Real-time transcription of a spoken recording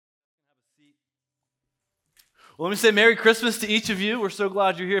Well, let me say Merry Christmas to each of you. We're so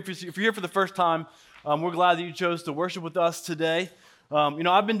glad you're here. If you're here for the first time, we're glad that you chose to worship with us today.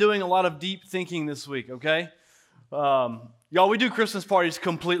 I've been doing a lot of deep thinking this week, okay? Y'all, we do Christmas parties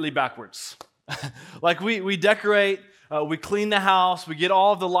completely backwards. Like we decorate, we clean the house, we get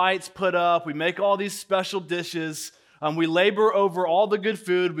all of the lights put up, we make all these special dishes, we labor over all the good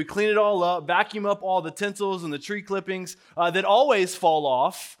food, we clean it all up, vacuum up all the tinsels and the tree clippings that always fall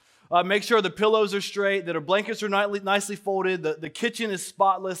off. Make sure the pillows are straight, that our blankets are nicely folded, the kitchen is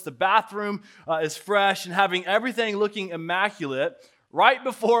spotless, the bathroom is fresh, and having everything looking immaculate right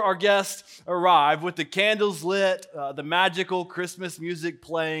before our guests arrive with the candles lit, the magical Christmas music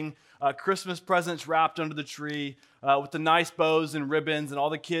playing, Christmas presents wrapped under the tree with the nice bows and ribbons, and all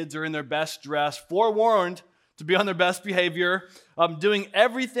the kids are in their best dress, forewarned to be on their best behavior, doing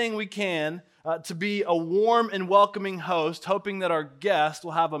everything we can to be a warm and welcoming host, hoping that our guests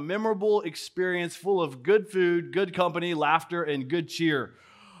will have a memorable experience full of good food, good company, laughter, and good cheer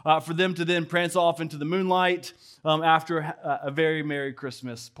for them to then prance off into the moonlight after a very Merry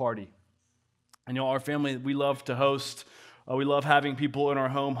Christmas party. And our family, we love to host. We love having people in our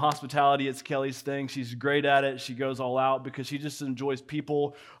home. Hospitality, it's Kelly's thing. She's great at it. She goes all out because she just enjoys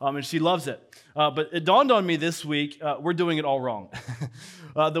people, and she loves it. But it dawned on me this week, we're doing it all wrong.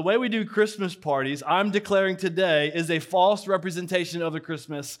 The way we do Christmas parties, I'm declaring today, is a false representation of the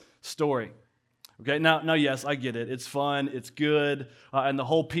Christmas story. Okay, now, yes, I get it. It's fun, it's good, and the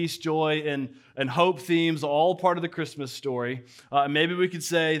whole peace, joy, and hope themes are all part of the Christmas story. Maybe we could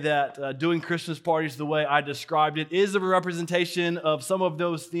say that doing Christmas parties the way I described it is a representation of some of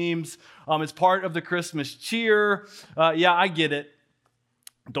those themes. It's part of the Christmas cheer. Yeah, I get it.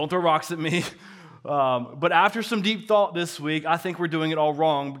 Don't throw rocks at me. But after some deep thought this week, I think we're doing it all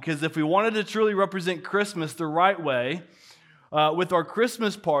wrong, because if we wanted to truly represent Christmas the right way, with our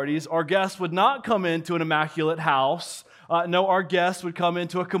Christmas parties, our guests would not come into an immaculate house. No, our guests would come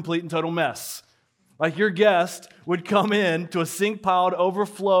into a complete and total mess. Like your guest would come in to a sink piled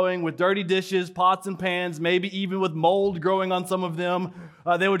overflowing with dirty dishes, pots and pans, maybe even with mold growing on some of them.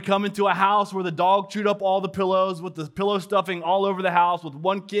 They would come into a house where the dog chewed up all the pillows, with the pillow stuffing all over the house, with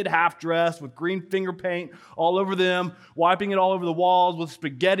one kid half-dressed, with green finger paint all over them, wiping it all over the walls, with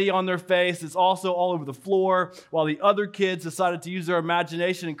spaghetti on their face. It's also all over the floor, while the other kids decided to use their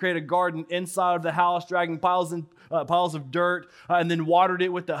imagination and create a garden inside of the house, dragging piles of dirt, and then watered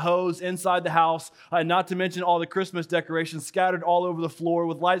it with the hose inside the house, not to mention all the Christmas decorations scattered all over the floor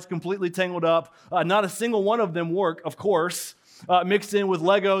with lights completely tangled up. Not a single one of them work, of course, mixed in with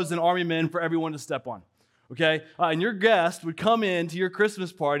Legos and army men for everyone to step on. Okay? And your guest would come in to your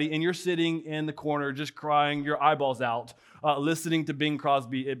Christmas party, and you're sitting in the corner just crying your eyeballs out, listening to Bing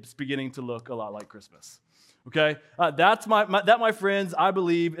Crosby. It's beginning to look a lot like Christmas. Okay? That, my friends, I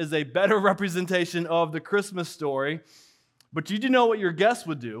believe is a better representation of the Christmas story. But you do know what your guests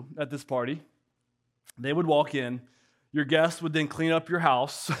would do at this party. They would walk in. Your guests would then clean up your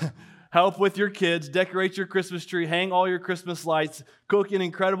house, help with your kids, decorate your Christmas tree, hang all your Christmas lights, cook an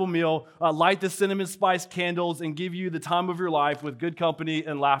incredible meal, light the cinnamon spice candles, and give you the time of your life with good company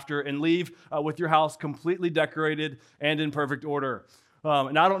and laughter, and leave with your house completely decorated and in perfect order.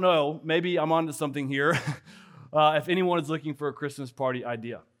 And I don't know, maybe I'm onto something here, if anyone is looking for a Christmas party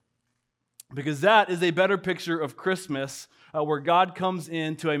idea. Because that is a better picture of Christmas, where God comes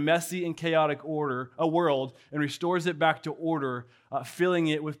into a messy and chaotic world, and restores it back to order, filling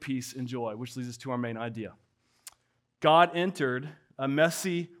it with peace and joy, which leads us to our main idea. God entered a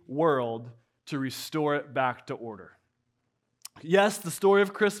messy world to restore it back to order. Yes, the story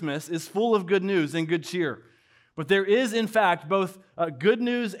of Christmas is full of good news and good cheer, but there is, in fact, both good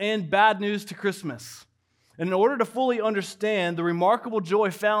news and bad news to Christmas. And in order to fully understand the remarkable joy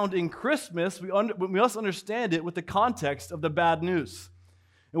found in Christmas, we must understand it with the context of the bad news.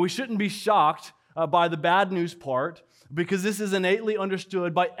 And we shouldn't be shocked by the bad news part, because this is innately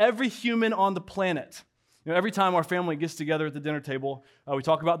understood by every human on the planet. Every time our family gets together at the dinner table, we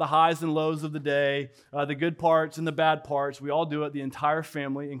talk about the highs and lows of the day, the good parts and the bad parts. We all do it, the entire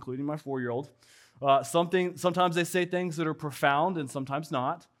family, including my 4-year-old. Sometimes they say things that are profound and sometimes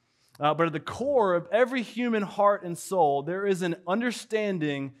not. But at the core of every human heart and soul, there is an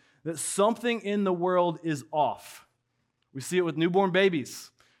understanding that something in the world is off. We see it with newborn babies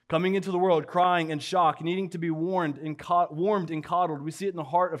coming into the world, crying in shock, needing to be warmed and coddled. We see it in the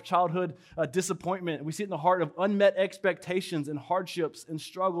heart of childhood disappointment. We see it in the heart of unmet expectations and hardships and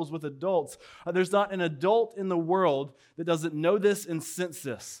struggles with adults. There's not an adult in the world that doesn't know this and sense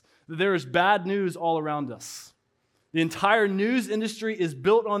this, that there is bad news all around us. The entire news industry is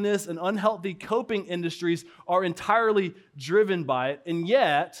built on this, and unhealthy coping industries are entirely driven by it. And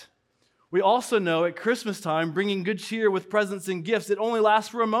yet, We also know at Christmas time, bringing good cheer with presents and gifts, it only lasts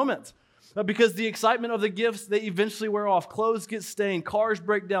for a moment. Because the excitement of the gifts, they eventually wear off. Clothes get stained, cars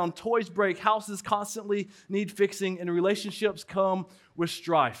break down, toys break, houses constantly need fixing, and relationships come with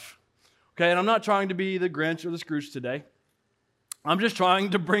strife. Okay, and I'm not trying to be the Grinch or the Scrooge today. I'm just trying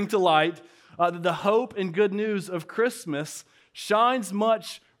to bring to light that the hope and good news of Christmas shines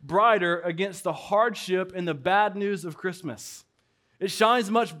much brighter against the hardship and the bad news of Christmas. It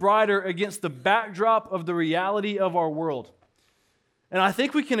shines much brighter against the backdrop of the reality of our world. And I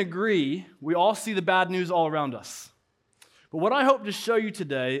think we can agree, we all see the bad news all around us. But what I hope to show you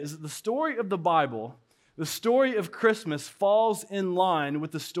today is that the story of the Bible, the story of Christmas, falls in line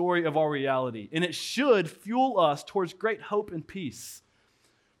with the story of our reality. And it should fuel us towards great hope and peace.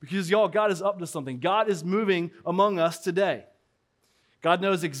 Because y'all, God is up to something. God is moving among us today. God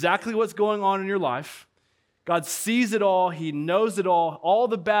knows exactly what's going on in your life. God sees it all. He knows it all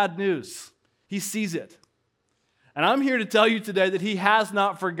the bad news. He sees it. And I'm here to tell you today that He has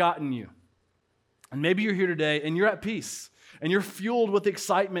not forgotten you. And maybe you're here today and you're at peace. And you're fueled with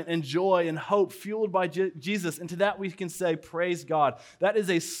excitement and joy and hope, fueled by Jesus. And to that we can say, praise God. That is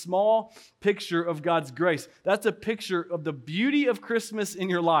a small picture of God's grace. That's a picture of the beauty of Christmas in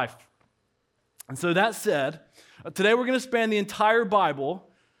your life. And so that said, today we're going to span the entire Bible.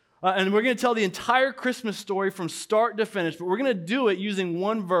 And we're going to tell the entire Christmas story from start to finish, but we're going to do it using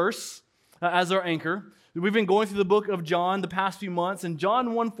one verse as our anchor. We've been going through the book of John the past few months, and John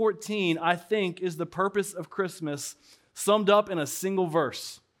 1:14, I think, is the purpose of Christmas summed up in a single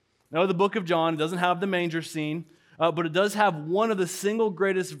verse. Now, the book of John doesn't have the manger scene, but it does have one of the single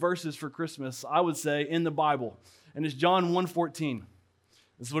greatest verses for Christmas, I would say, in the Bible, and it's John 1:14.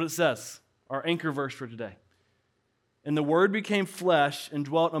 This is what it says, our anchor verse for today. And the Word became flesh and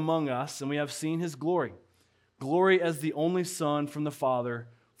dwelt among us, and we have seen His glory. Glory as the only Son from the Father,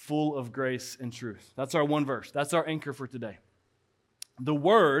 full of grace and truth. That's our one verse. That's our anchor for today. The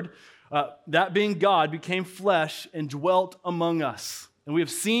Word, that being God, became flesh and dwelt among us. And we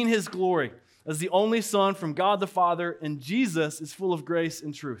have seen His glory as the only Son from God the Father, and Jesus is full of grace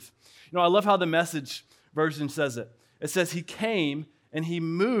and truth. You know, I love how the Message version says it. It says He came and He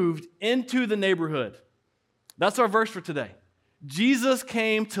moved into the neighborhood. That's our verse for today. Jesus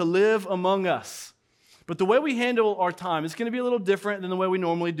came to live among us. But the way we handle our time is going to be a little different than the way we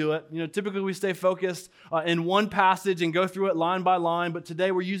normally do it. You know, typically we stay focused in one passage and go through it line by line, but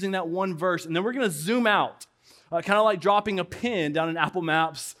today we're using that one verse, and then we're going to zoom out, kind of like dropping a pin down in Apple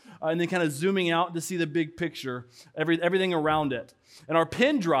Maps, and then kind of zooming out to see the big picture, everything around it. And our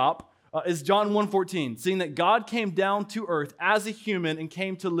pin drop is John 1:14, seeing that God came down to earth as a human and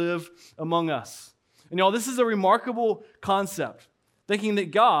came to live among us. And y'all, this is a remarkable concept, thinking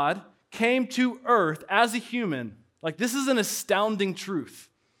that God came to earth as a human. Like, this is an astounding truth.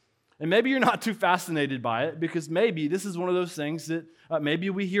 And maybe you're not too fascinated by it, because maybe this is one of those things that maybe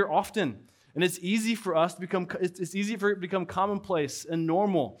we hear often. And it's easy for us to become, it's easy for it to become commonplace and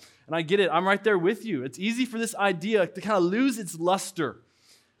normal. And I get it. I'm right there with you. It's easy for this idea to kind of lose its luster.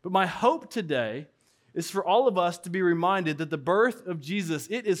 But my hope today is for all of us to be reminded that the birth of Jesus,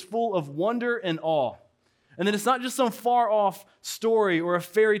 it is full of wonder and awe. And that it's not just some far-off story or a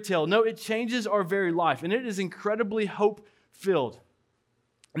fairy tale. No, it changes our very life, and it is incredibly hope-filled.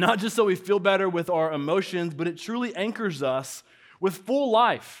 Not just so we feel better with our emotions, but it truly anchors us with full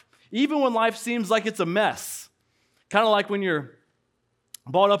life, even when life seems like it's a mess. Kind of like when you're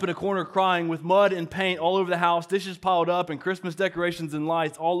balled up in a corner crying with mud and paint all over the house, dishes piled up, and Christmas decorations and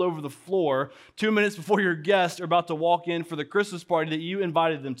lights all over the floor 2 minutes before your guests are about to walk in for the Christmas party that you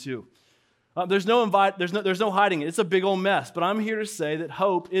invited them to. There's no hiding it. It's a big old mess. But I'm here to say that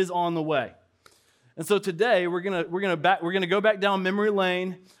hope is on the way. And so today we're gonna go back down memory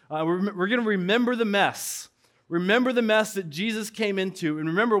lane. We're gonna remember the mess. Remember the mess that Jesus came into, and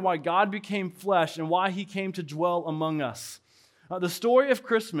remember why God became flesh and why He came to dwell among us. The story of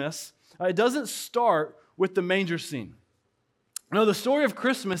Christmas, it doesn't start with the manger scene. No, the story of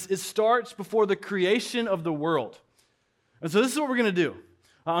Christmas, it starts before the creation of the world. And so this is what we're going to do.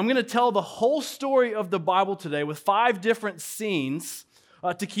 I'm going to tell the whole story of the Bible today with 5 different scenes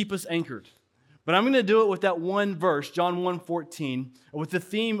to keep us anchored. But I'm going to do it with that one verse, John 1:14, with the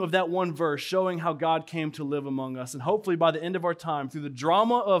theme of that one verse showing how God came to live among us. And hopefully by the end of our time, through the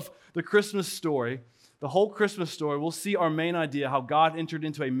drama of the Christmas story, the whole Christmas story, we'll see our main idea, how God entered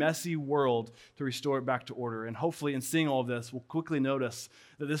into a messy world to restore it back to order. And hopefully in seeing all of this, we'll quickly notice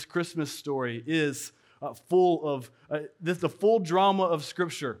that this Christmas story is full of the full drama of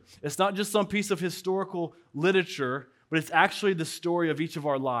Scripture. It's not just some piece of historical literature, but it's actually the story of each of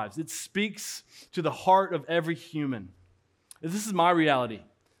our lives. It speaks to the heart of every human. This is my reality.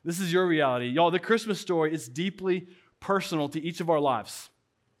 This is your reality. Y'all, the Christmas story is deeply personal to each of our lives,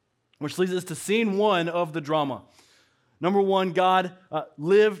 which leads us to scene one of the drama. Number one, God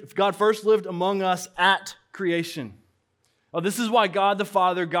first lived among us at creation. This is why God the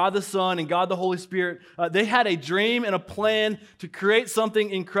Father, God the Son, and God the Holy Spirit, they had a dream and a plan to create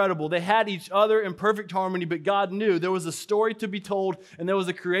something incredible. They had each other in perfect harmony, but God knew there was a story to be told and there was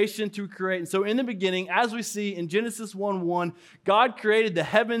a creation to create. And so in the beginning, as we see in Genesis 1:1, God created the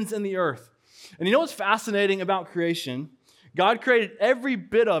heavens and the earth. And you know what's fascinating about creation? God created every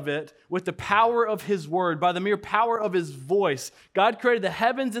bit of it with the power of His Word, by the mere power of His voice. God created the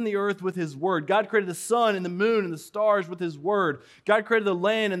heavens and the earth with His Word. God created the sun and the moon and the stars with His Word. God created the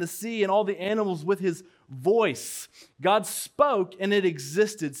land and the sea and all the animals with His voice. God spoke and it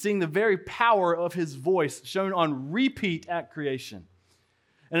existed, seeing the very power of His voice shown on repeat at creation.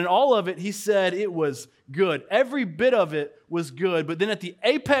 And in all of it, He said it was good. Every bit of it was good. But then at the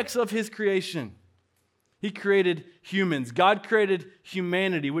apex of His creation, He created humans. God created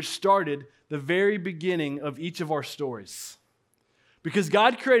humanity, which started the very beginning of each of our stories. Because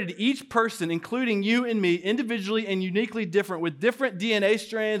God created each person, including you and me, individually and uniquely different, with different DNA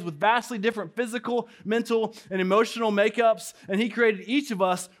strands, with vastly different physical, mental, and emotional makeups. And He created each of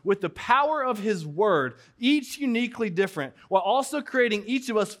us with the power of His Word, each uniquely different, while also creating each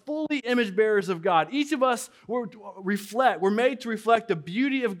of us fully image bearers of God. Each of us were made to reflect the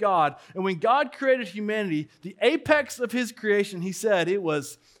beauty of God. And when God created humanity, the apex of His creation, He said it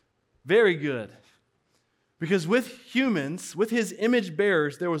was very good. Because with humans, with His image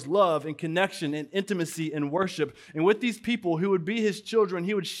bearers, there was love and connection and intimacy and worship. And with these people who would be His children,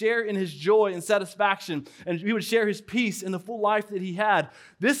 He would share in His joy and satisfaction, and He would share His peace in the full life that He had.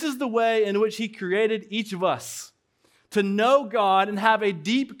 This is the way in which He created each of us, to know God and have a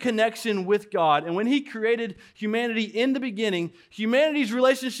deep connection with God. And when He created humanity in the beginning, humanity's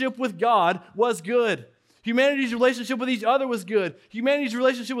relationship with God was good. Humanity's relationship with each other was good. Humanity's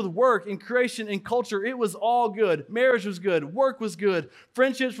relationship with work and creation and culture, it was all good. Marriage was good. Work was good.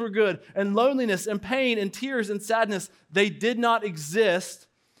 Friendships were good. And loneliness and pain and tears and sadness, they did not exist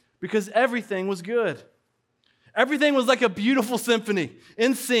because everything was good. Everything was like a beautiful symphony,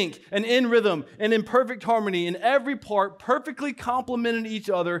 in sync and in rhythm and in perfect harmony, and every part perfectly complemented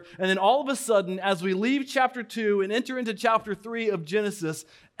each other. And then all of a sudden, as we leave chapter 2 and enter into chapter 3 of Genesis,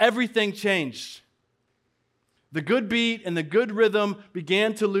 everything changed. The good beat and the good rhythm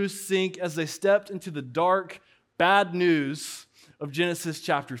began to lose sync as they stepped into the dark, bad news of Genesis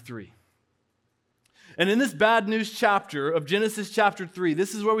chapter 3. And in this bad news chapter of Genesis chapter 3,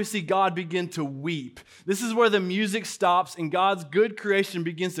 this is where we see God begin to weep. This is where the music stops and God's good creation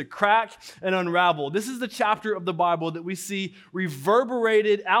begins to crack and unravel. This is the chapter of the Bible that we see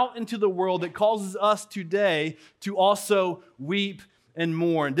reverberated out into the world that causes us today to also weep and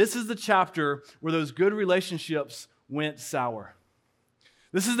mourn. This is the chapter where those good relationships went sour.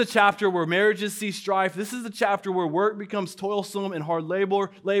 This is the chapter where marriages see strife. This is the chapter where work becomes toilsome and hard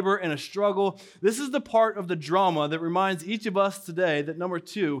labor and a struggle. This is the part of the drama that reminds each of us today that, number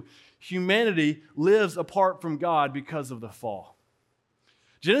 2, humanity lives apart from God because of the fall.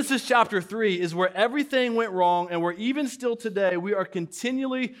 Genesis chapter 3 is where everything went wrong, and where even still today we are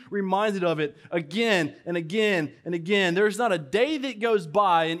continually reminded of it again and again and again. There's not a day that goes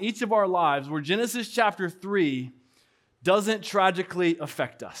by in each of our lives where Genesis chapter 3 doesn't tragically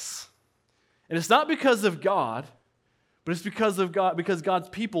affect us. And it's not because of God, but it's because God's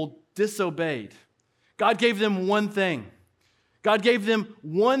people disobeyed. God gave them one thing. God gave them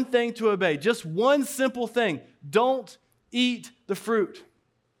one thing to obey, just one simple thing. Don't eat the fruit.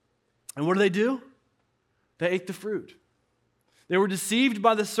 And what do? They ate the fruit. They were deceived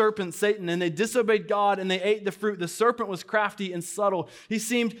by the serpent, Satan, and they disobeyed God and they ate the fruit. The serpent was crafty and subtle. He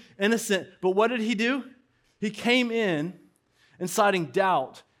seemed innocent, but what did he do? He came in inciting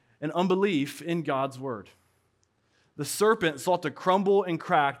doubt and unbelief in God's word. The serpent sought to crumble and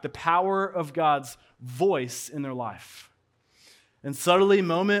crack the power of God's voice in their life. And subtly,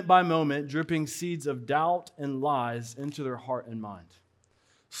 moment by moment, dripping seeds of doubt and lies into their heart and mind.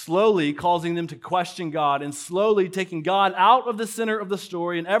 Slowly causing them to question God, and slowly taking God out of the center of the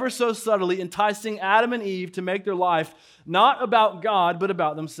story, and ever so subtly enticing Adam and Eve to make their life not about God, but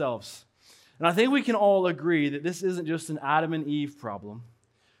about themselves. And I think we can all agree that this isn't just an Adam and Eve problem.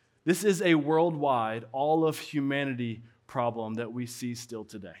 This is a worldwide, all of humanity problem that we see still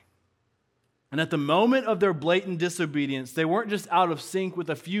today. And at the moment of their blatant disobedience, they weren't just out of sync with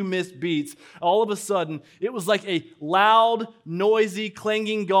a few missed beats. All of a sudden, it was like a loud, noisy,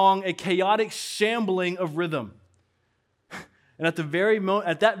 clanging gong, a chaotic shambling of rhythm. And at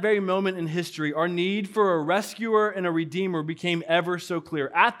that very moment in history, our need for a rescuer and a redeemer became ever so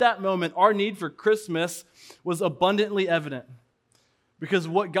clear. At that moment, our need for Christmas was abundantly evident. Because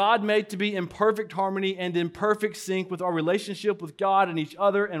what God made to be in perfect harmony and in perfect sync with our relationship with God and each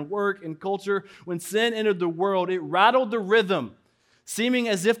other and work and culture, when sin entered the world, it rattled the rhythm, seeming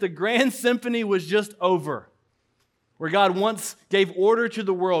as if the grand symphony was just over. Where God once gave order to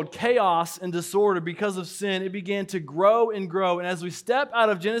the world, chaos and disorder because of sin, it began to grow and grow. And as we step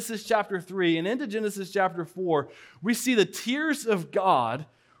out of Genesis chapter 3 and into Genesis chapter 4, we see the tears of God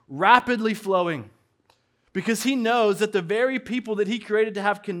rapidly flowing. Because he knows that the very people that he created to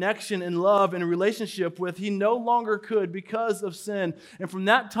have connection and love and relationship with, he no longer could because of sin. And from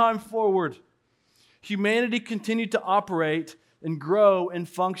that time forward, humanity continued to operate and grow and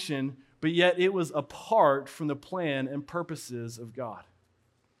function, but yet it was apart from the plan and purposes of God.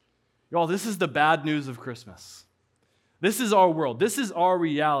 Y'all, this is the bad news of Christmas. This is our world. This is our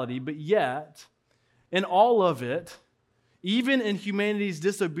reality, but yet, in all of it, even in humanity's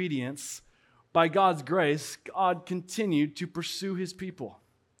disobedience, by God's grace, God continued to pursue his people.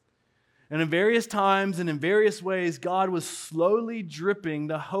 And in various times and in various ways, God was slowly dripping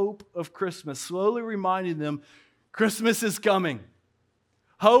the hope of Christmas, slowly reminding them, Christmas is coming.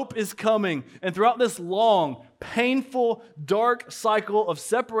 Hope is coming. And throughout this long, painful, dark cycle of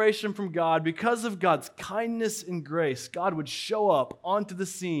separation from God, because of God's kindness and grace, God would show up onto the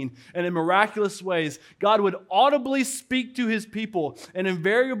scene. And in miraculous ways, God would audibly speak to his people. And in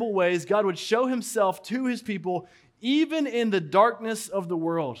variable ways, God would show himself to his people, even in the darkness of the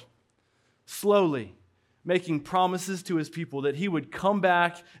world, slowly making promises to his people that he would come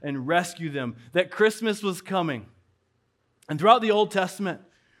back and rescue them, that Christmas was coming. And throughout the Old Testament,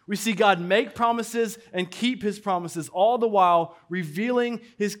 we see God make promises and keep his promises, all the while revealing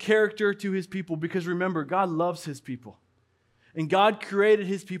his character to his people. Because remember, God loves his people. And God created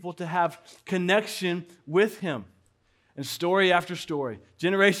his people to have connection with him. And story after story,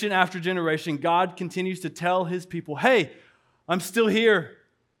 generation after generation, God continues to tell his people, hey, I'm still here.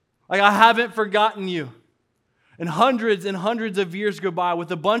 Like, I haven't forgotten you. And hundreds of years go by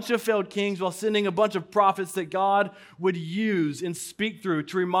with a bunch of failed kings while sending a bunch of prophets that God would use and speak through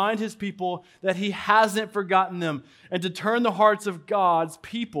to remind his people that he hasn't forgotten them and to turn the hearts of God's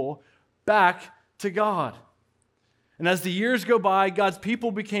people back to God. And as the years go by, God's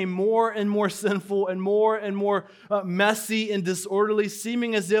people became more and more sinful and more messy and disorderly,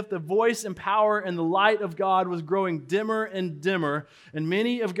 seeming as if the voice and power and the light of God was growing dimmer and dimmer, and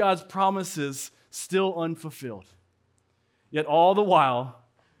many of God's promises still unfulfilled. Yet all the while,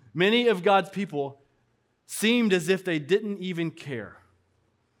 many of God's people seemed as if they didn't even care.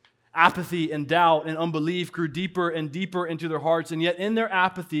 Apathy and doubt and unbelief grew deeper and deeper into their hearts, and yet in their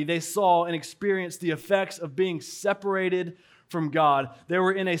apathy, they saw and experienced the effects of being separated from God. They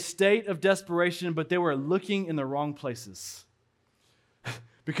were in a state of desperation, but they were looking in the wrong places.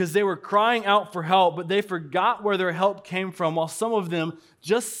 Because they were crying out for help, but they forgot where their help came from, while some of them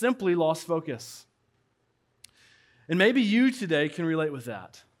just simply lost focus. And maybe you today can relate with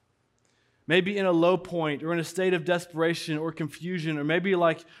that. Maybe in a low point or in a state of desperation or confusion, or maybe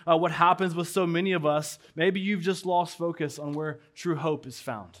like what happens with so many of us, maybe you've just lost focus on where true hope is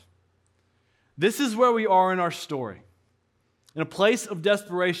found. This is where we are in our story. In a place of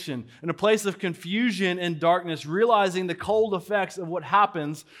desperation, in a place of confusion and darkness, realizing the cold effects of what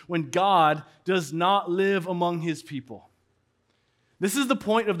happens when God does not live among his people. This is the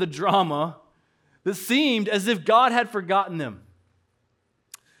point of the drama that seemed as if God had forgotten them.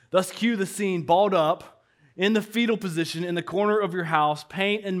 Thus, cue the scene, balled up, in the fetal position in the corner of your house,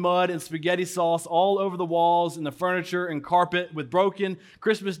 paint and mud and spaghetti sauce all over the walls and the furniture and carpet, with broken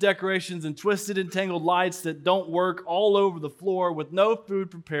Christmas decorations and twisted and tangled lights that don't work all over the floor, with no food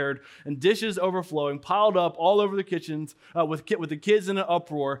prepared and dishes overflowing, piled up all over the kitchens with the kids in an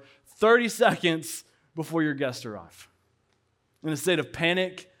uproar, 30 seconds before your guests arrive. In a state of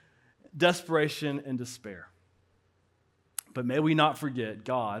panic, desperation, and despair. But may we not forget,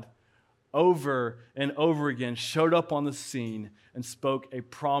 God over and over again showed up on the scene and spoke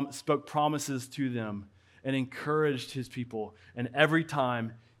promises to them and encouraged his people. And every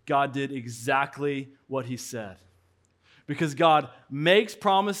time, God did exactly what he said. Because God makes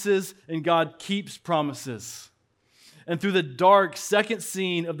promises and God keeps promises. And through the dark second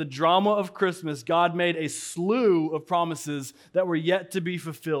scene of the drama of Christmas, God made a slew of promises that were yet to be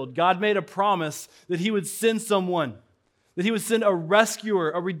fulfilled. God made a promise that he would send someone, that he would send a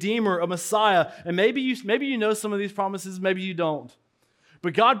rescuer, a redeemer, a Messiah. And maybe you know some of these promises, maybe you don't.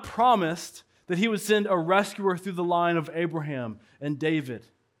 But God promised that he would send a rescuer through the line of Abraham and David.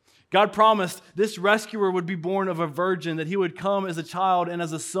 God promised this rescuer would be born of a virgin, that he would come as a child and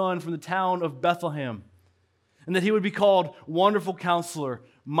as a son from the town of Bethlehem, and that he would be called Wonderful Counselor,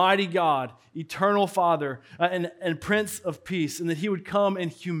 Mighty God, Eternal Father, and Prince of Peace, and that he would come in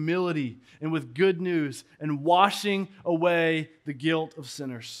humility and with good news and washing away the guilt of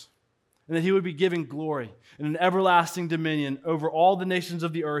sinners, and that he would be giving glory and an everlasting dominion over all the nations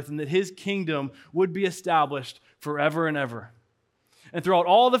of the earth, and that his kingdom would be established forever and ever. And throughout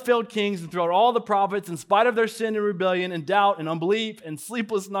all the failed kings and throughout all the prophets, in spite of their sin and rebellion and doubt and unbelief and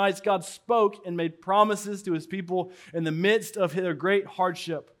sleepless nights, God spoke and made promises to his people in the midst of their great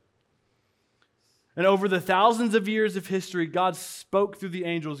hardship. And over the thousands of years of history, God spoke through the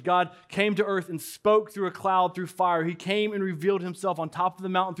angels. God came to earth and spoke through a cloud, through fire. He came and revealed himself on top of the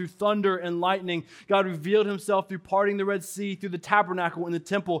mountain through thunder and lightning. God revealed himself through parting the Red Sea, through the tabernacle in the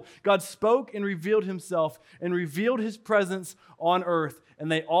temple. God spoke and revealed himself and revealed his presence on earth, and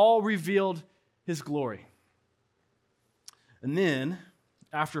they all revealed his glory. And then,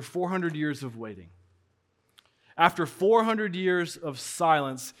 after 400 years of waiting, after 400 years of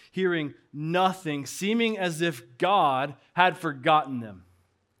silence, hearing nothing, seeming as if God had forgotten them,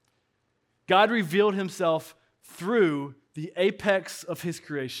 God revealed himself through the apex of his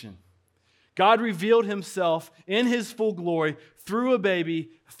creation. God revealed himself in his full glory through a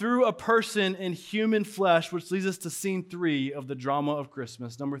baby, through a person in human flesh, which leads us to scene 3 of the drama of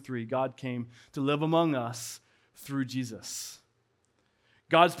Christmas. Number 3, God came to live among us through Jesus.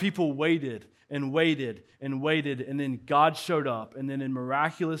 God's people waited and waited and waited, and then God showed up, and then in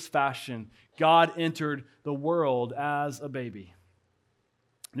miraculous fashion, God entered the world as a baby.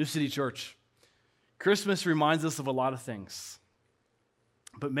 New City Church, Christmas reminds us of a lot of things,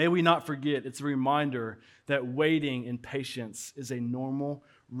 but may we not forget, it's a reminder that waiting and patience is a normal,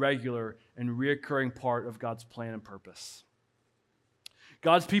 regular, and reoccurring part of God's plan and purpose.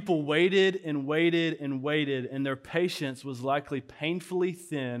 God's people waited and waited and waited, and their patience was likely painfully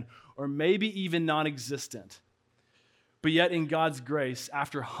thin or maybe even non-existent. But yet in God's grace,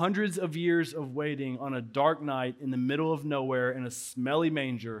 after hundreds of years of waiting on a dark night in the middle of nowhere in a smelly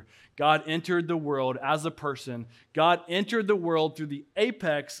manger, God entered the world as a person. God entered the world through the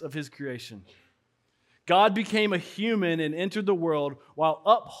apex of his creation. God became a human and entered the world while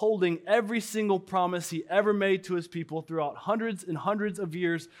upholding every single promise he ever made to his people throughout hundreds and hundreds of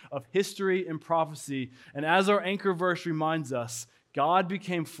years of history and prophecy. And as our anchor verse reminds us, God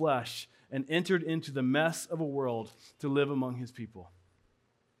became flesh and entered into the mess of a world to live among his people.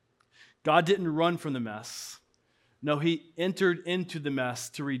 God didn't run from the mess. No, he entered into the mess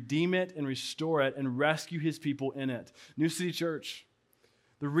to redeem it and restore it and rescue his people in it. New City Church,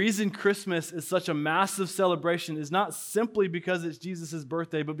 the reason Christmas is such a massive celebration is not simply because it's Jesus'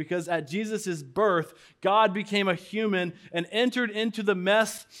 birthday, but because at Jesus' birth, God became a human and entered into the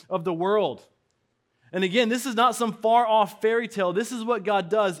mess of the world. And again, this is not some far-off fairy tale. This is what God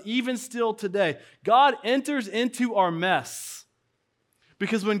does, even still today. God enters into our mess.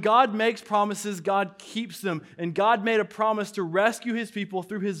 Because when God makes promises, God keeps them. And God made a promise to rescue his people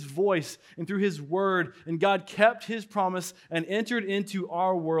through his voice and through his word. And God kept his promise and entered into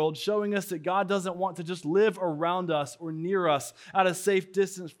our world, showing us that God doesn't want to just live around us or near us at a safe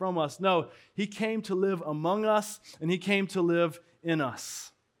distance from us. No, he came to live among us, and he came to live in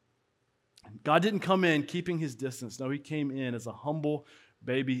us. God didn't come in keeping his distance. No, he came in as a humble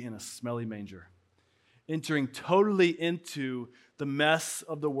baby in a smelly manger, entering totally into the mess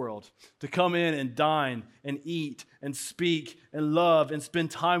of the world, to come in and dine and eat and speak and love and spend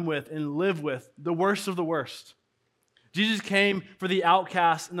time with and live with the worst of the worst. Jesus came for the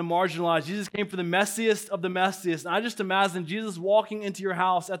outcast and the marginalized. Jesus came for the messiest of the messiest. And I just imagine Jesus walking into your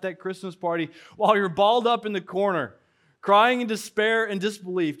house at that Christmas party while you're balled up in the corner, crying in despair and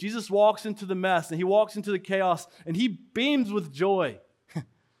disbelief. Jesus walks into the mess and he walks into the chaos and he beams with joy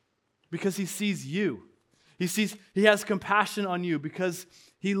because he sees you. He has compassion on you because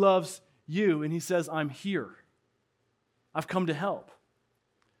he loves you, and he says, I'm here. I've come to help.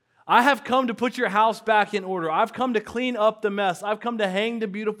 I have come to put your house back in order. I've come to clean up the mess. I've come to hang the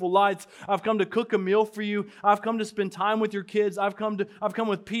beautiful lights. I've come to cook a meal for you. I've come to spend time with your kids. I've come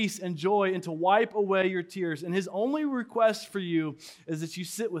with peace and joy and to wipe away your tears. And his only request for you is that you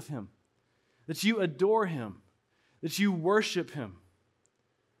sit with him, that you adore him, that you worship him.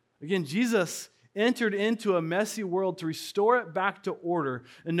 Again, Jesus entered into a messy world to restore it back to order.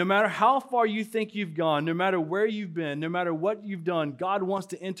 And no matter how far you think you've gone, no matter where you've been, no matter what you've done, God wants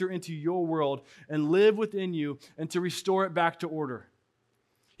to enter into your world and live within you and to restore it back to order.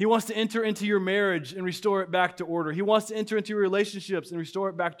 He wants to enter into your marriage and restore it back to order. He wants to enter into your relationships and restore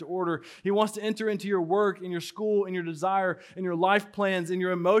it back to order. He wants to enter into your work and your school and your desire and your life plans and your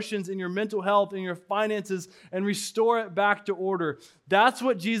emotions and your mental health and your finances and restore it back to order. That's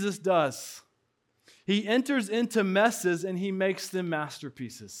what Jesus does. He enters into messes and he makes them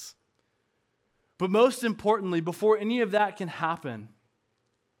masterpieces. But most importantly, before any of that can happen,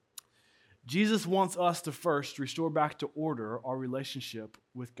 Jesus wants us to first restore back to order our relationship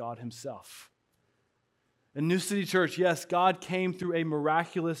with God himself. In New City Church, yes, God came through a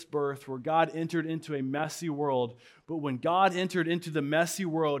miraculous birth where God entered into a messy world. But when God entered into the messy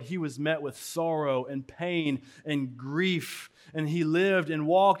world, he was met with sorrow and pain and grief. And he lived and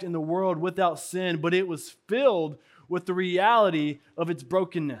walked in the world without sin, but it was filled with the reality of its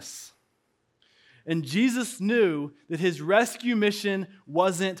brokenness. And Jesus knew that his rescue mission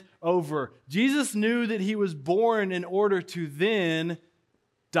wasn't over. Jesus knew that he was born in order to then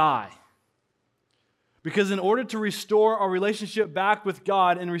die. Because in order to restore our relationship back with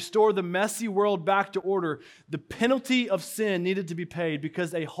God and restore the messy world back to order, the penalty of sin needed to be paid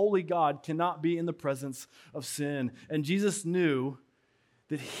because a holy God cannot be in the presence of sin. And Jesus knew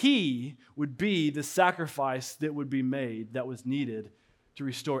that he would be the sacrifice that would be made that was needed to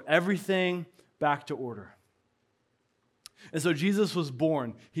restore everything back to order. And so Jesus was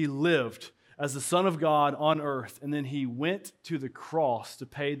born. He lived as the Son of God on earth, and then he went to the cross to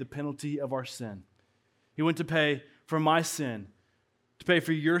pay the penalty of our sin. He went to pay for my sin, to pay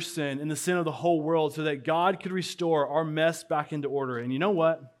for your sin and the sin of the whole world so that God could restore our mess back into order. And you know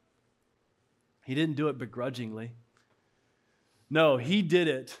what? He didn't do it begrudgingly. No, he did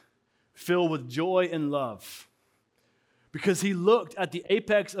it filled with joy and love. Because he looked at the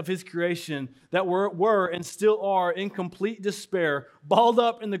apex of his creation that were and still are in complete despair, balled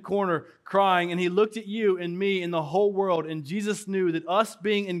up in the corner, crying, and he looked at you and me and the whole world, and Jesus knew that us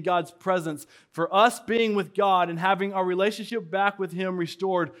being in God's presence, for us being with God and having our relationship back with him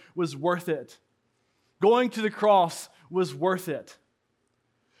restored was worth it. Going to the cross was worth it.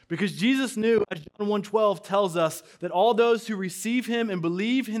 Because Jesus knew, as John 1:12 tells us, that all those who receive him and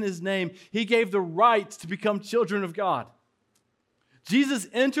believe in his name, he gave the right to become children of God. Jesus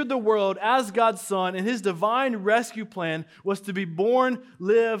entered the world as God's Son, and his divine rescue plan was to be born,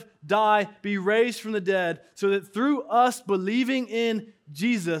 live, die, be raised from the dead, so that through us believing in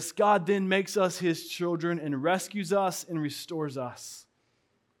Jesus, God then makes us his children and rescues us and restores us.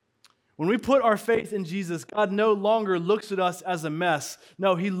 When we put our faith in Jesus, God no longer looks at us as a mess.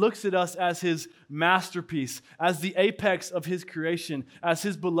 No, he looks at us as his masterpiece, as the apex of his creation, as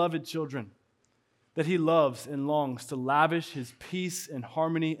his beloved children that he loves and longs to lavish his peace and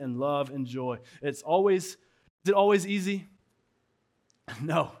harmony and love and joy. Is it always easy?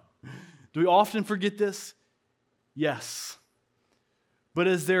 No. Do we often forget this? Yes. But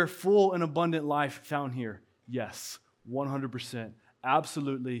is there full and abundant life found here? Yes, 100%.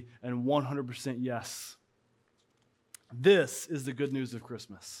 Absolutely, and 100% yes. This is the good news of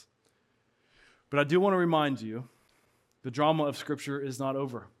Christmas. But I do want to remind you, the drama of Scripture is not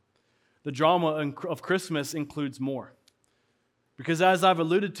over. The drama of Christmas includes more. Because as I've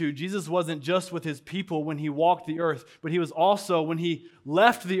alluded to, Jesus wasn't just with his people when he walked the earth, but he was also when he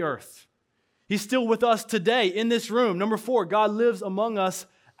left the earth. He's still with us today in this room. Number 4, God lives among us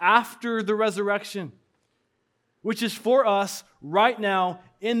after the resurrection, which is for us right now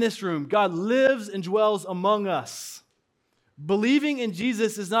in this room. God lives and dwells among us. Believing in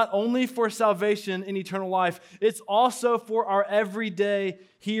Jesus is not only for salvation and eternal life, it's also for our everyday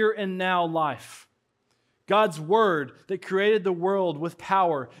here and now life. God's word that created the world with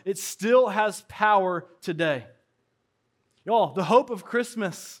power, it still has power today. Y'all, the hope of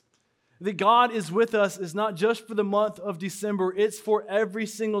Christmas, that God is with us, is not just for the month of December, it's for every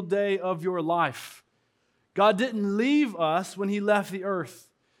single day of your life. God didn't leave us when he left the earth.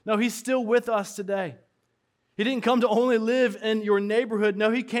 No, he's still with us today. He didn't come to only live in your neighborhood.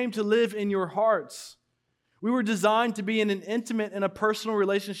 No, he came to live in your hearts. We were designed to be in an intimate and a personal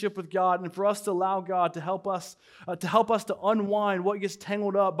relationship with God, and for us to allow God to help us to unwind what gets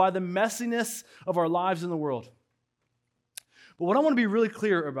tangled up by the messiness of our lives in the world. But what I want to be really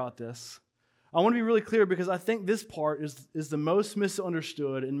clear about this, I want to be really clear because I think this part is the most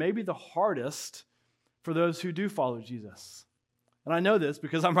misunderstood and maybe the hardest for those who do follow Jesus. And I know this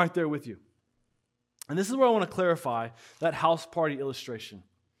because I'm right there with you. And this is where I want to clarify that house party illustration.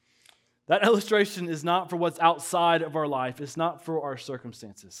 That illustration is not for what's outside of our life. It's not for our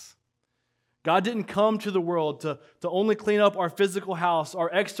circumstances. God didn't come to the world to only clean up our physical house, our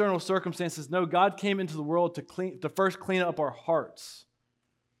external circumstances. No, God came into the world to first clean up our hearts.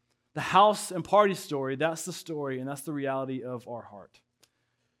 The house and party story, that's the story, and that's the reality of our heart.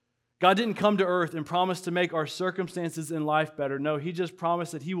 God didn't come to earth and promise to make our circumstances in life better. No, He just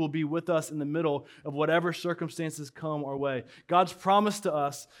promised that He will be with us in the middle of whatever circumstances come our way. God's promise to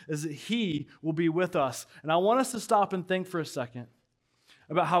us is that He will be with us. And I want us to stop and think for a second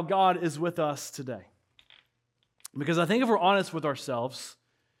about how God is with us today. Because I think if we're honest with ourselves,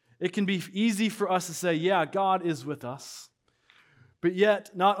 it can be easy for us to say, yeah, God is with us, but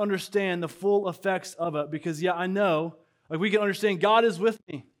yet not understand the full effects of it. Because, yeah, I know, like we can understand God is with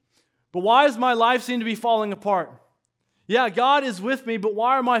me. But why does my life seem to be falling apart? Yeah, God is with me, but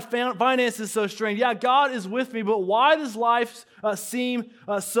why are my finances so strained? Yeah, God is with me, but why does life seem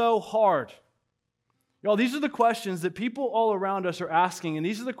so hard? Y'all, these are the questions that people all around us are asking, and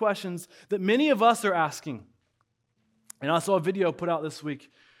these are the questions that many of us are asking. And I saw a video put out this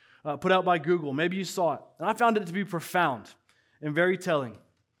week, put out by Google. Maybe you saw it. And I found it to be profound and very telling.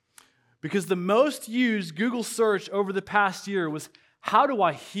 Because the most used Google search over the past year was, how do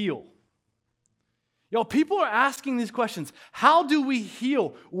I heal? Y'all, people are asking these questions. How do we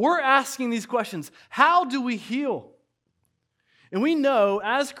heal? We're asking these questions. How do we heal? And we know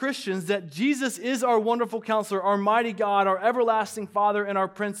as Christians that Jesus is our wonderful counselor, our mighty God, our everlasting Father, and our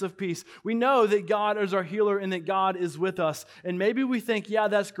Prince of Peace. We know that God is our healer and that God is with us. And maybe we think, yeah,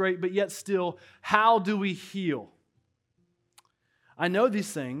 that's great, but yet still, how do we heal? I know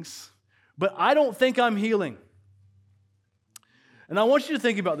these things, but I don't think I'm healing. And I want you to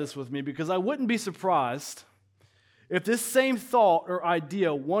think about this with me, because I wouldn't be surprised if this same thought or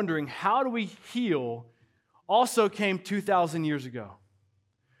idea, wondering how do we heal, also came 2,000 years ago.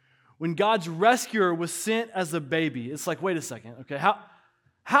 When God's rescuer was sent as a baby. It's like, wait a second, okay,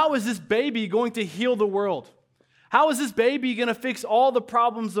 how is this baby going to heal the world? How is this baby going to fix all the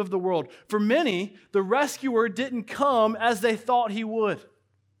problems of the world? For many, the rescuer didn't come as they thought He would.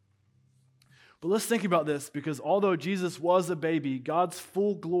 But let's think about this, because although Jesus was a baby, God's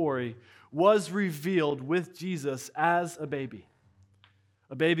full glory was revealed with Jesus as a baby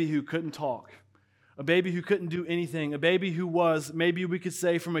who couldn't talk, a baby who couldn't do anything, a baby who was, maybe we could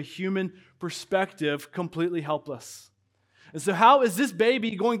say from a human perspective, completely helpless. And so how is this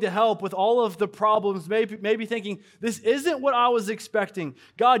baby going to help with all of the problems? Maybe thinking, this isn't what I was expecting.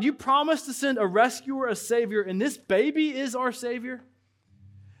 God, you promised to send a rescuer, a savior, and this baby is our savior?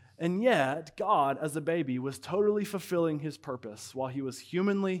 And yet, God, as a baby, was totally fulfilling His purpose while He was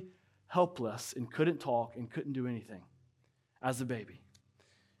humanly helpless and couldn't talk and couldn't do anything as a baby.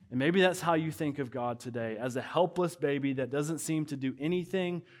 And maybe that's how you think of God today, as a helpless baby that doesn't seem to do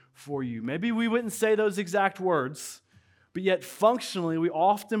anything for you. Maybe we wouldn't say those exact words, but yet functionally we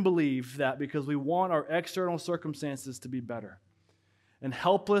often believe that because we want our external circumstances to be better. And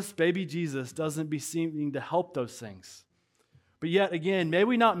helpless baby Jesus doesn't be seeming to help those things. But yet again, may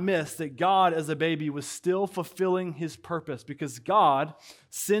we not miss that God as a baby was still fulfilling His purpose, because God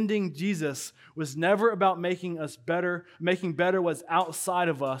sending Jesus was never about making us better, making better what's outside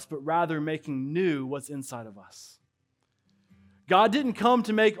of us, but rather making new what's inside of us. God didn't come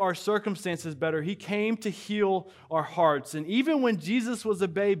to make our circumstances better. He came to heal our hearts. And even when Jesus was a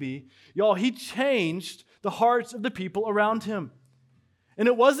baby, y'all, He changed the hearts of the people around Him. And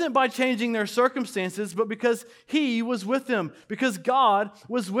it wasn't by changing their circumstances, but because He was with them, because God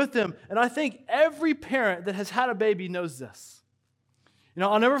was with them. And I think every parent that has had a baby knows this. You know,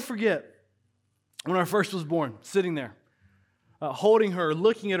 I'll never forget when I first was born, sitting there, holding her,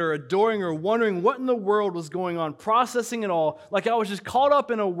 looking at her, adoring her, wondering what in the world was going on, processing it all, like I was just caught up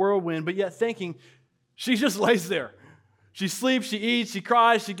in a whirlwind, but yet thinking, she just lays there. She sleeps, she eats, she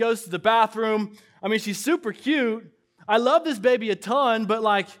cries, she goes to the bathroom. I mean, she's super cute. I love this baby a ton, but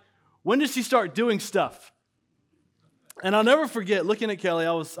like, when did she start doing stuff? And I'll never forget looking at Kelly.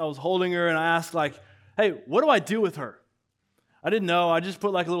 I was holding her, and I asked, like, hey, what do I do with her? I didn't know. I just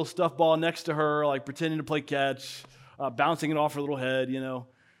put like a little stuffed ball next to her, like pretending to play catch, bouncing it off her little head, you know.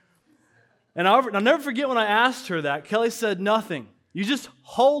 And I'll never forget when I asked her that, Kelly said nothing. You just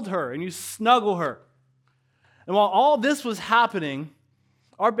hold her and you snuggle her. And while all this was happening,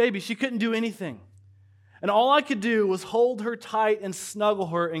 our baby, she couldn't do anything. And all I could do was hold her tight and snuggle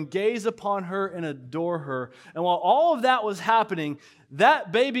her and gaze upon her and adore her. And while all of that was happening,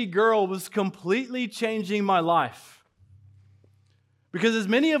 that baby girl was completely changing my life. Because as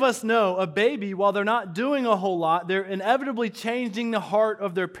many of us know, a baby, while they're not doing a whole lot, they're inevitably changing the heart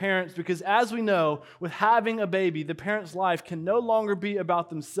of their parents. Because as we know, with having a baby, the parent's life can no longer be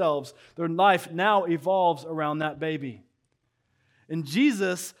about themselves. Their life now evolves around that baby. And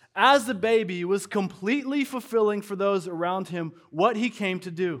Jesus, as the baby, was completely fulfilling for those around Him what He came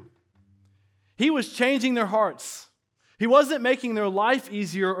to do. He was changing their hearts. He wasn't making their life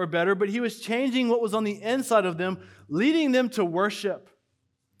easier or better, but He was changing what was on the inside of them, leading them to worship.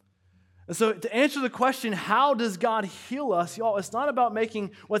 And so to answer the question, how does God heal us? Y'all, it's not about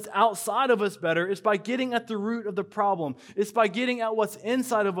making what's outside of us better. It's by getting at the root of the problem. It's by getting at what's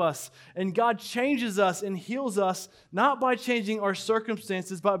inside of us. And God changes us and heals us, not by changing our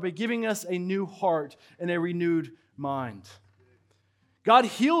circumstances, but by giving us a new heart and a renewed mind. God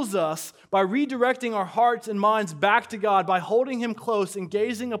heals us by redirecting our hearts and minds back to God, by holding Him close and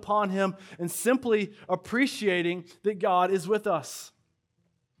gazing upon Him and simply appreciating that God is with us.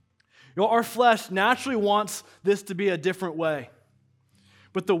 You know, our flesh naturally wants this to be a different way.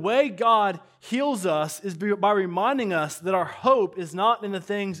 But the way God heals us is by reminding us that our hope is not in the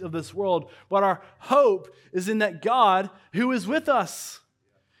things of this world, but our hope is in that God who is with us.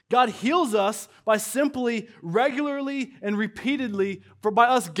 God heals us by simply, regularly, and repeatedly, by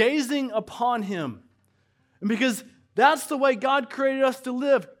us gazing upon Him. And because that's the way God created us to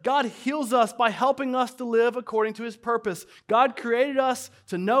live. God heals us by helping us to live according to His purpose. God created us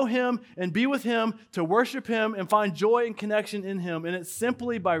to know Him and be with Him, to worship Him and find joy and connection in Him. And it's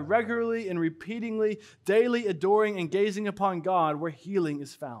simply by regularly and repeatedly, daily adoring and gazing upon God where healing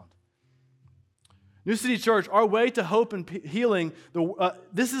is found. New City Church, our way to hope and healing,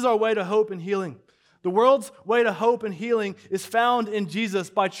 this is our way to hope and healing. The world's way to hope and healing is found in Jesus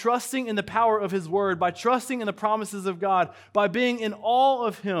by trusting in the power of His Word, by trusting in the promises of God, by being in awe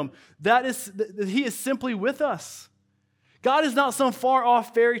of Him. That He is simply with us. God is not some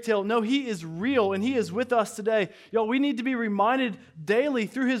far-off fairy tale. No, He is real, and He is with us today. Y'all, we need to be reminded daily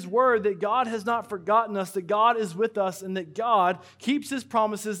through His Word that God has not forgotten us, that God is with us, and that God keeps His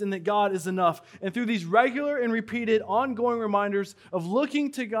promises, and that God is enough. And through these regular and repeated ongoing reminders of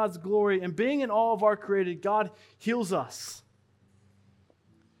looking to God's glory and being in awe of our created, God heals us.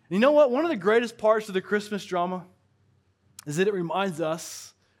 And you know what? One of the greatest parts of the Christmas drama is that it reminds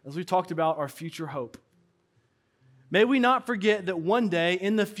us, as we talked about, our future hope. May we not forget that one day,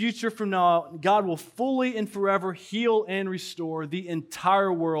 in the future from now, God will fully and forever heal and restore the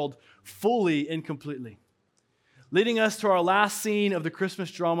entire world fully and completely. Leading us to our last scene of the Christmas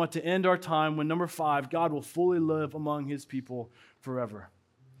drama to end our time when, number 5, God will fully live among His people forever.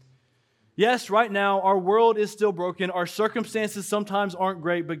 Yes, right now, our world is still broken. Our circumstances sometimes aren't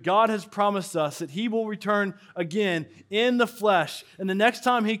great, but God has promised us that He will return again in the flesh. And the next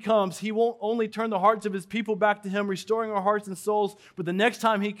time He comes, He won't only turn the hearts of His people back to Him, restoring our hearts and souls, but the next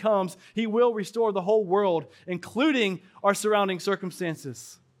time He comes, He will restore the whole world, including our surrounding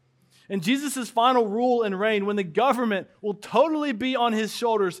circumstances. And Jesus' final rule and reign, when the government will totally be on His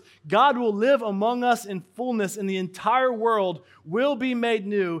shoulders, God will live among us in fullness, and the entire world will be made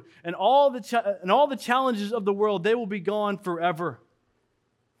new, and all the challenges of the world, they will be gone forever.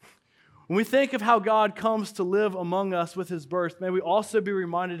 When we think of how God comes to live among us with His birth, may we also be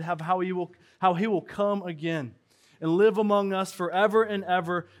reminded of how He will come again and live among us forever and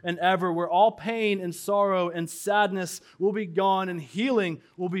ever and ever, where all pain and sorrow and sadness will be gone and healing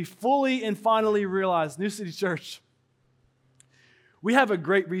will be fully and finally realized. New City Church, we have a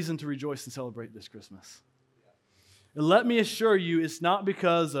great reason to rejoice and celebrate this Christmas. And let me assure you, it's not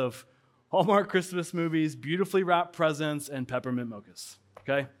because of Hallmark Christmas movies, beautifully wrapped presents, and peppermint mochas,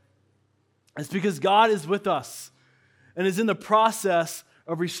 okay? It's because God is with us and is in the process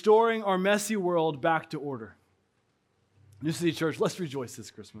of restoring our messy world back to order. New City Church, let's rejoice this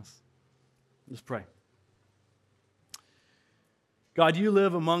Christmas. Let's pray. God, You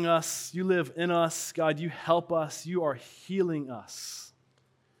live among us. You live in us. God, You help us. You are healing us.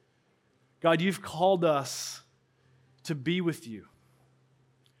 God, You've called us to be with You.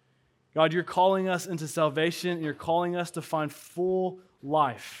 God, You're calling us into salvation, and You're calling us to find full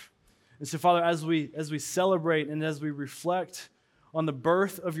life. And so, Father, as we celebrate and as we reflect on the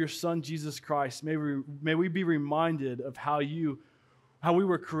birth of Your Son, Jesus Christ, may we be reminded of how we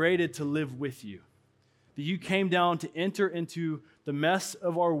were created to live with You. That You came down to enter into the mess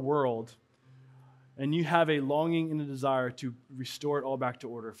of our world, and You have a longing and a desire to restore it all back to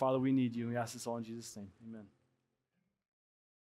order. Father, we need You, and we ask this all in Jesus' name. Amen.